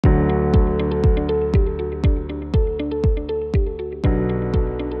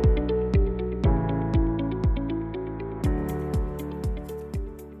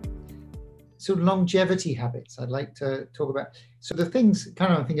sort of longevity habits I'd like to talk about. So the things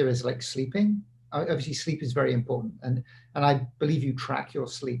kind of I think of as like sleeping. Obviously, sleep is very important, and I believe you track your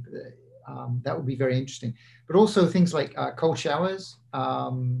sleep. That would be very interesting. But also things like cold showers,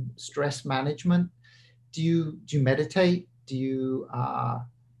 stress management. Do you meditate? Do you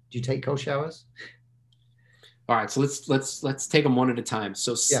take cold showers? All right, so let's take them one at a time.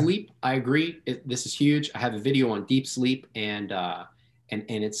 So sleep, yeah. I agree. This is huge. I have a video on deep sleep and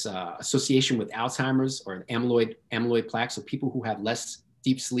its association with Alzheimer's or amyloid plaque. So people who have less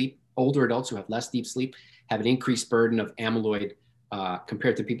deep sleep, older adults who have less deep sleep, have an increased burden of amyloid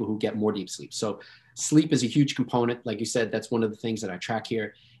compared to people who get more deep sleep. So sleep is a huge component. Like you said, that's one of the things that I track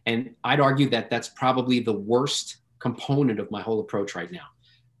here. And I'd argue that that's probably the worst component of my whole approach right now.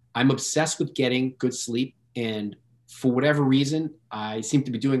 I'm obsessed with getting good sleep. And for whatever reason, I seem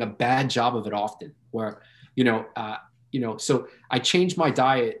to be doing a bad job of it often where, so I changed my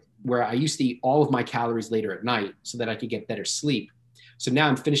diet where I used to eat all of my calories later at night so that I could get better sleep. So now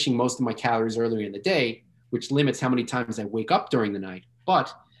I'm finishing most of my calories earlier in the day, which limits how many times I wake up during the night.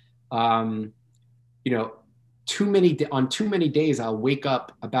 But, on too many days, I'll wake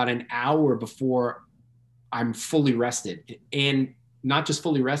up about an hour before I'm fully rested, and not just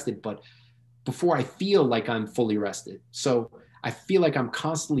fully rested, but before I feel like I'm fully rested. So I feel like I'm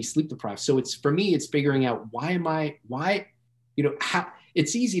constantly sleep deprived. So for me, it's figuring out how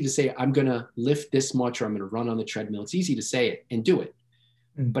it's easy to say, I'm going to lift this much, or I'm going to run on the treadmill. It's easy to say it and do it.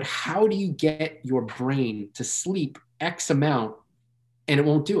 But how do you get your brain to sleep X amount and it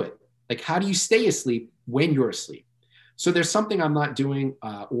won't do it? Like, how do you stay asleep when you're asleep? So there's something I'm not doing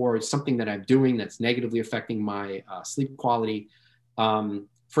or something that I'm doing that's negatively affecting my sleep quality.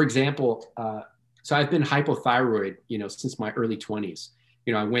 For example, so I've been hypothyroid, since my early 20s.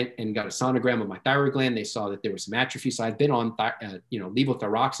 I went and got a sonogram of my thyroid gland. They saw that there was some atrophy. So I've been on,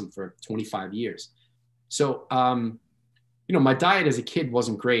 levothyroxine for 25 years. So, my diet as a kid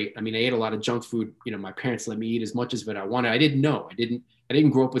wasn't great. I mean, I ate a lot of junk food. My parents let me eat as much as what I wanted. I didn't know. I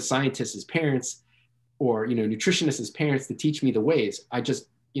didn't grow up with scientists as parents or, nutritionists as parents to teach me the ways. I just,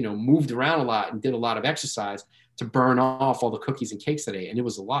 moved around a lot and did a lot of exercise to burn off all the cookies and cakes that I ate. And it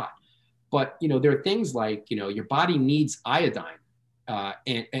was a lot. But, there are things like, your body needs iodine,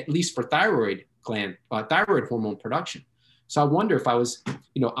 and at least for thyroid hormone production. So I wonder if I was,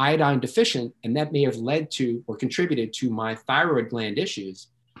 iodine deficient, and that may have led to or contributed to my thyroid gland issues.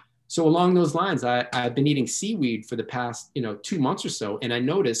 So along those lines, I've been eating seaweed for the past, 2 months or so. And I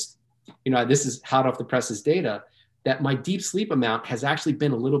noticed, this is hot off the presses data, that my deep sleep amount has actually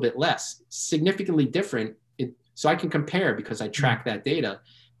been a little bit less, significantly different. So I can compare because I track that data,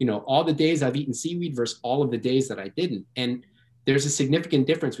 all the days I've eaten seaweed versus all of the days that I didn't. And there's a significant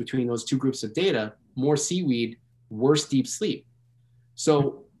difference between those two groups of data: more seaweed, worse deep sleep.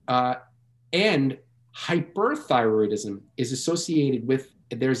 So, and hyperthyroidism is associated with,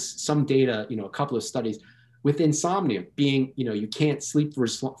 there's some data, a couple of studies with insomnia being, you can't sleep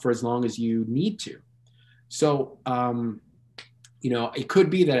for as long as you need to. So, it could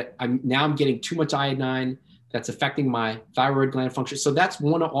be that I'm getting too much iodine that's affecting my thyroid gland function. So that's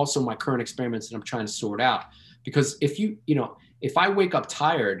one of also my current experiments that I'm trying to sort out. Because if I wake up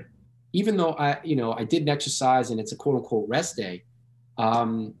tired, even though I didn't exercise and it's a quote unquote rest day,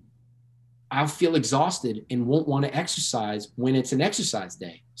 I'll feel exhausted and won't want to exercise when it's an exercise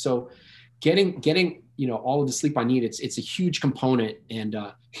day. So getting all of the sleep I need, it's a huge component. And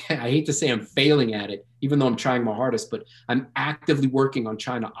I hate to say I'm failing at it, even though I'm trying my hardest, but I'm actively working on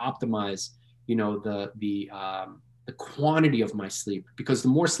trying to optimize, the quantity of my sleep, because the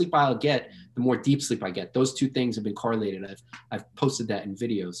more sleep I'll get, the more deep sleep I get. Those two things have been correlated. I've posted that in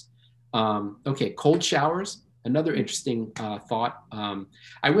videos. Okay, cold showers, another interesting thought.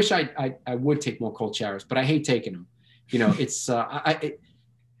 I wish I would take more cold showers, but I hate taking them.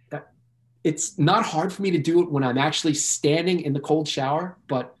 It's not hard for me to do it when I'm actually standing in the cold shower,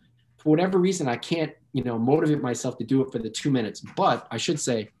 but for whatever reason, I can't, motivate myself to do it for the 2 minutes. But I should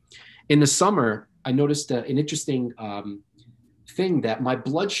say, in the summer, I noticed an interesting thing that my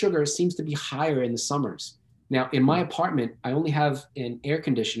blood sugar seems to be higher in the summers. Now, in my apartment, I only have an air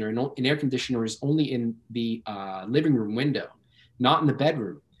conditioner, and an air conditioner is only in the living room window, not in the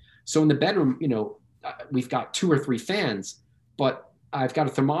bedroom. So in the bedroom, we've got 2 or 3 fans, but I've got a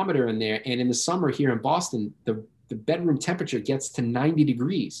thermometer in there. And in the summer here in Boston, the bedroom temperature gets to 90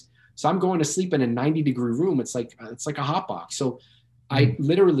 degrees. So I'm going to sleep in a 90-degree room. It's like a hot box. So I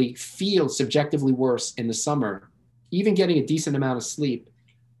literally feel subjectively worse in the summer, even getting a decent amount of sleep.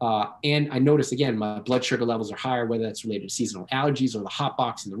 And I noticed, again, my blood sugar levels are higher, whether that's related to seasonal allergies or the hot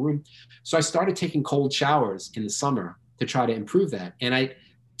box in the room. So I started taking cold showers in the summer to try to improve that. And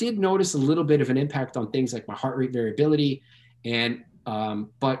did notice a little bit of an impact on things like my heart rate variability, and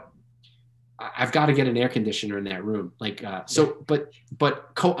but I've got to get an air conditioner in that room. Like, I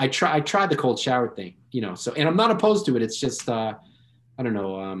tried the cold shower thing, you know, so, and I'm not opposed to it. It's just, I don't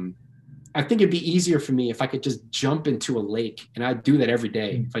know. I think it'd be easier for me if I could just jump into a lake, and I do that every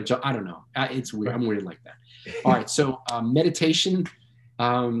day. If I don't know. It's weird. I'm weird like that. All right. So meditation,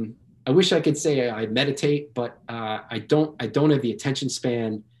 I wish I could say I meditate, but I don't have the attention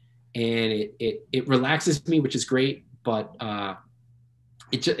span, and it relaxes me, which is great, but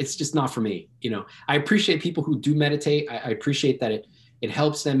it's just not for me. You know, I appreciate people who do meditate. I appreciate that it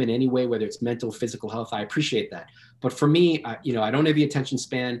helps them in any way, whether it's mental, physical health. I appreciate that. But for me, you know, I don't have the attention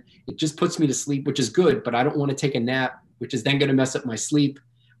span. It just puts me to sleep, which is good, but I don't want to take a nap, which is then going to mess up my sleep,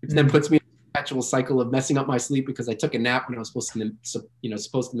 which then puts me in a perpetual cycle of messing up my sleep because I took a nap when I was supposed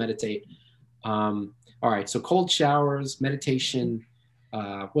to meditate. All right. So cold showers, meditation.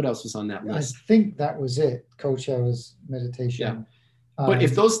 What else was on that list? I think that was it. Cold showers, meditation. Yeah. But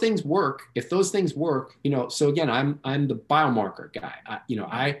if those things work, you know, so again, I'm the biomarker guy.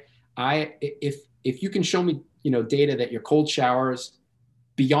 If you can show me, you know, data that your cold showers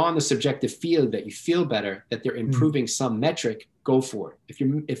beyond the subjective feel that you feel better, that they're improving some metric, go for it.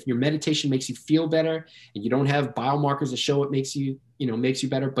 If your meditation makes you feel better and you don't have biomarkers to show it makes you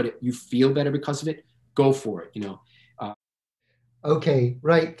better, but you feel better because of it, go for it, you know. Okay,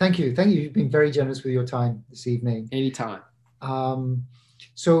 right. Thank you. You've been very generous with your time this evening. Anytime.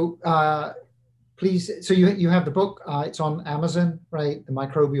 Please, so you have the book, it's on Amazon, right? The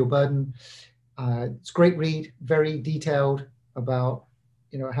Microbial Burden. It's a great read, very detailed about,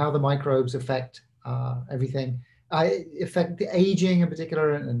 you know, how the microbes affect everything, affect the aging in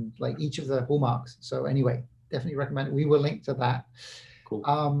particular, and like each of the hallmarks. So anyway, definitely recommend it. We will link to that. Cool.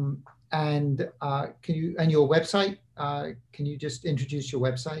 And your website, can you just introduce your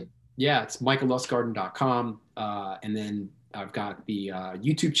website? Yeah, it's michaellustgarten.com. And then I've got the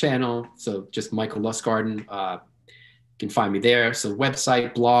YouTube channel. So just Michael Lustgarten. You can find me there. So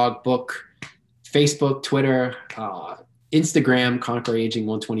website, blog, book, Facebook, Twitter, Instagram, Conquer Aging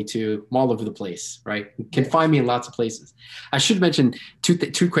 122. I'm all over the place, right? You can find me in lots of places. I should mention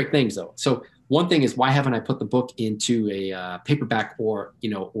two quick things though. So one thing is, why haven't I put the book into a paperback or a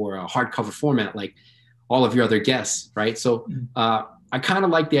hardcover format like all of your other guests, right? So I kind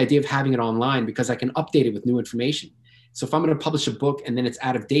of like the idea of having it online because I can update it with new information. So if I'm going to publish a book and then it's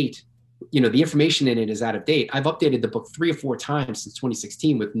out of date, you know, the information in it is out of date. I've updated the book 3 or 4 times since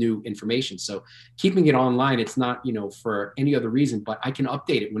 2016 with new information. So keeping it online, it's not, you know, for any other reason, but I can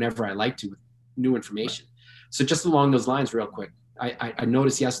update it whenever I like to with new information. So just along those lines, real quick, I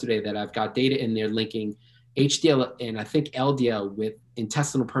noticed yesterday that I've got data in there linking HDL and I think LDL with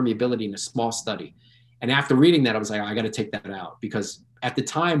intestinal permeability in a small study. And after reading that, I was like, I got to take that out, because at the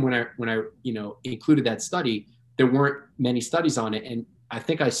time when I you know, included that study, there weren't many studies on it. And I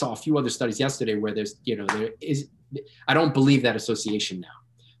think I saw a few other studies yesterday where I don't believe that association now.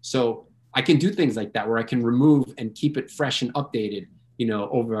 So I can do things like that where I can remove and keep it fresh and updated, you know,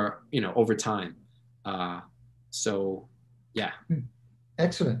 over time. So yeah.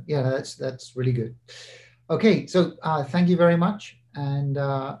 Excellent. Yeah, that's really good. Okay. So thank you very much. And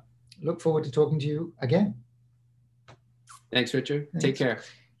look forward to talking to you again. Thanks, Richard. Thanks. Take care.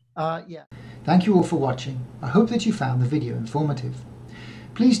 Yeah. Thank you all for watching. I hope that you found the video informative.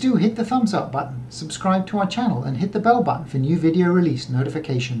 Please do hit the thumbs up button, subscribe to our channel, and hit the bell button for new video release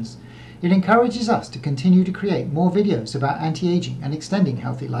notifications. It encourages us to continue to create more videos about anti-aging and extending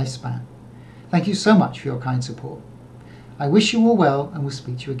healthy lifespan. Thank you so much for your kind support. I wish you all well and will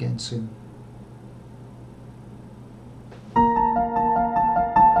speak to you again soon.